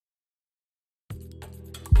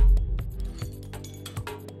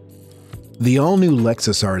The all-new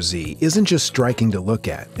Lexus RZ isn't just striking to look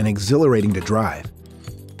at and exhilarating to drive.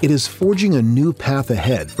 It is forging a new path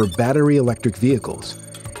ahead for battery electric vehicles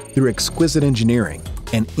through exquisite engineering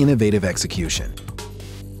and innovative execution.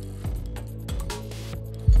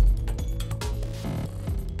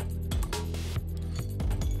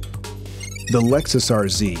 The Lexus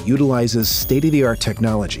RZ utilizes state-of-the-art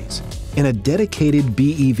technologies and a dedicated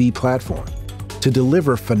BEV platform to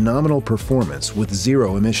deliver phenomenal performance with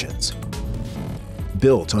zero emissions.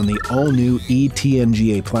 Built on the all-new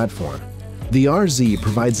eTNGA platform, the RZ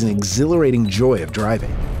provides an exhilarating joy of driving.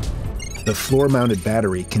 The floor-mounted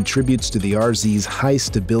battery contributes to the RZ's high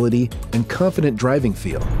stability and confident driving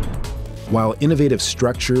feel, while innovative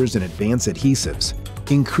structures and advanced adhesives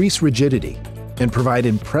increase rigidity and provide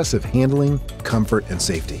impressive handling, comfort, and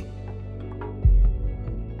safety.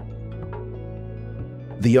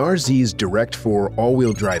 The RZ's Direct4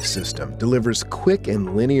 all-wheel drive system delivers quick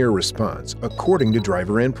and linear response according to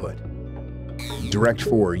driver input.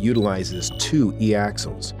 Direct4 utilizes 2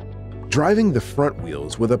 e-axles, driving the front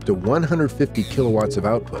wheels with up to 150 kilowatts of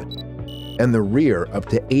output and the rear up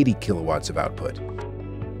to 80 kilowatts of output.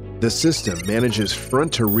 The system manages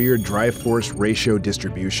front-to-rear drive force ratio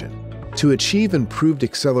distribution to achieve improved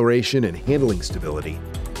acceleration and handling stability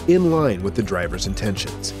in line with the driver's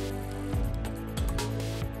intentions.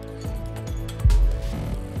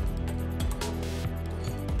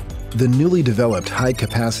 The newly developed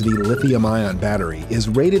high-capacity lithium-ion battery is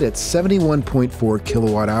rated at 71.4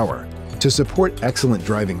 kilowatt-hour to support excellent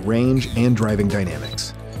driving range and driving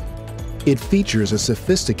dynamics. It features a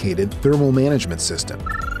sophisticated thermal management system.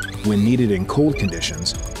 When needed in cold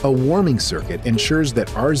conditions, a warming circuit ensures that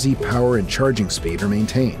RZ power and charging speed are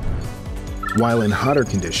maintained. While in hotter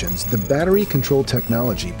conditions, the battery control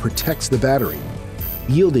technology protects the battery,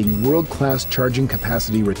 yielding world-class charging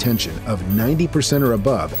capacity retention of 90% or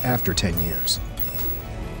above after 10 years.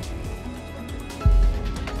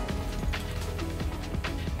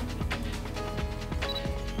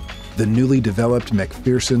 The newly developed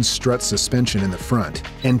McPherson strut suspension in the front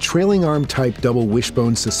and trailing arm type double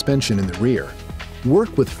wishbone suspension in the rear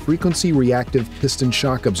work with frequency-reactive piston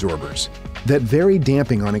shock absorbers that vary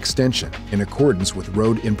damping on extension in accordance with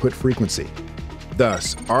road input frequency.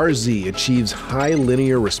 Thus, RZ achieves high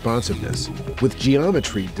linear responsiveness with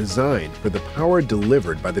geometry designed for the power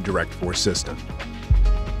delivered by the Direct4 system.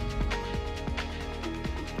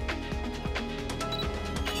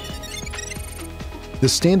 The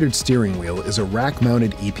standard steering wheel is a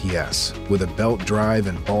rack-mounted EPS with a belt drive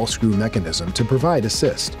and ball screw mechanism to provide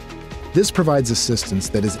assist. This provides assistance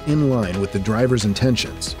that is in line with the driver's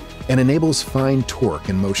intentions and enables fine torque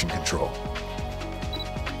and motion control.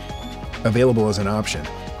 Available as an option,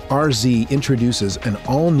 RZ introduces an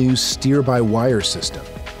all-new steer-by-wire system,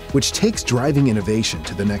 which takes driving innovation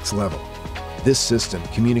to the next level. This system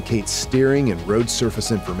communicates steering and road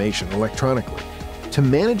surface information electronically to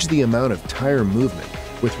manage the amount of tire movement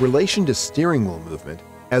with relation to steering wheel movement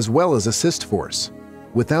as well as assist force,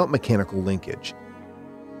 without mechanical linkage.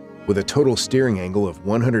 With a total steering angle of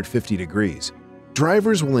 150 degrees,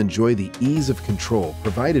 drivers will enjoy the ease of control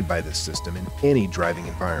provided by this system in any driving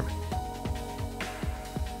environment.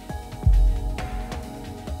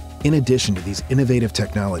 In addition to these innovative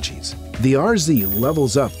technologies, the RZ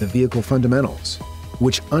levels up the vehicle fundamentals,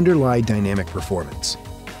 which underlie dynamic performance.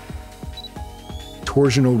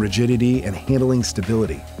 Torsional rigidity and handling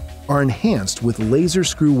stability are enhanced with laser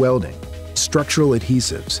screw welding, structural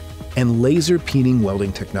adhesives, and laser peening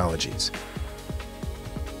welding technologies.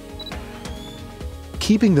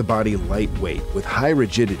 Keeping the body lightweight with high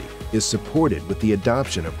rigidity is supported with the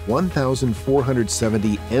adoption of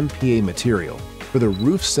 1,470 MPa material for the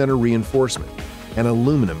roof center reinforcement and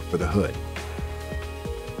aluminum for the hood.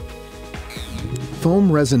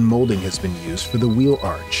 Foam resin molding has been used for the wheel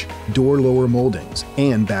arch, door lower moldings,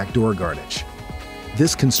 and back door guardage.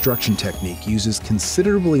 This construction technique uses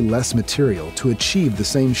considerably less material to achieve the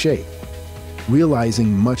same shape,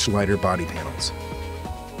 realizing much lighter body panels.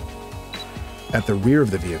 At the rear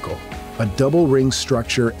of the vehicle, a double ring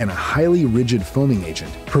structure and a highly rigid foaming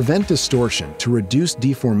agent prevent distortion to reduce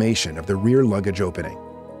deformation of the rear luggage opening.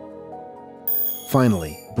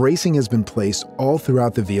 Finally, bracing has been placed all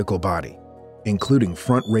throughout the vehicle body, including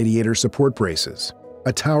front radiator support braces,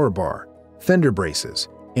 a tower bar, fender braces,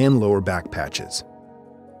 and lower back patches.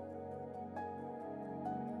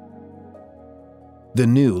 The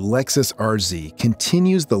new Lexus RZ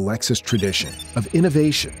continues the Lexus tradition of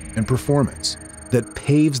innovation and performance that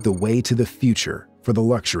paves the way to the future for the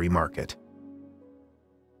luxury market.